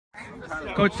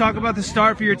Coach, talk about the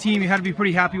start for your team. You had to be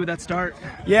pretty happy with that start.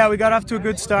 Yeah, we got off to a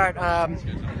good start.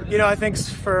 You know, I think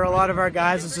for a lot of our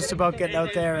guys, it's just about getting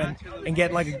out there and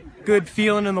getting like a good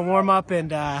feeling in the warm-up,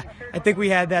 and I think we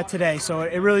had that today. So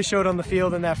it really showed on the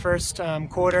field in that first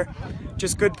quarter.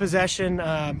 Just good possession,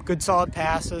 good solid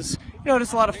passes. You know,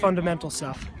 just a lot of fundamental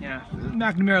stuff. Yeah,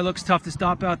 McNamara looks tough to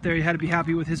stop out there. You had to be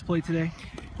happy with his play today.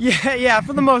 Yeah,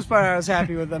 for the most part, I was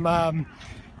happy with him.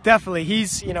 Definitely,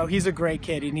 he's a great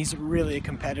kid and he's really a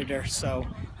competitor. So,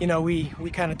 you know, we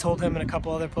kind of told him and a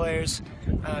couple other players,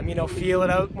 you know, feel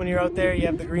it out when you're out there. You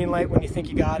have the green light when you think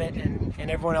you got it, and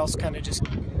everyone else kind of just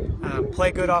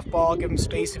play good off ball, give him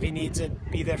space if he needs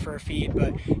it, be there for a feed.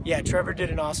 But yeah, Trevor did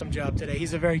an awesome job today.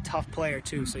 He's a very tough player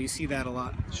too, so you see that a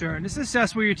lot. Sure, and just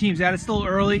assess where your team's at. It's still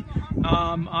early.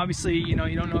 Obviously, you know,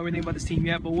 you don't know everything about this team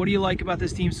yet, but what do you like about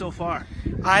this team so far?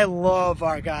 I love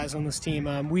our guys on this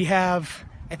team. We have,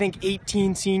 I think,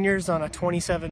 18 seniors on a 27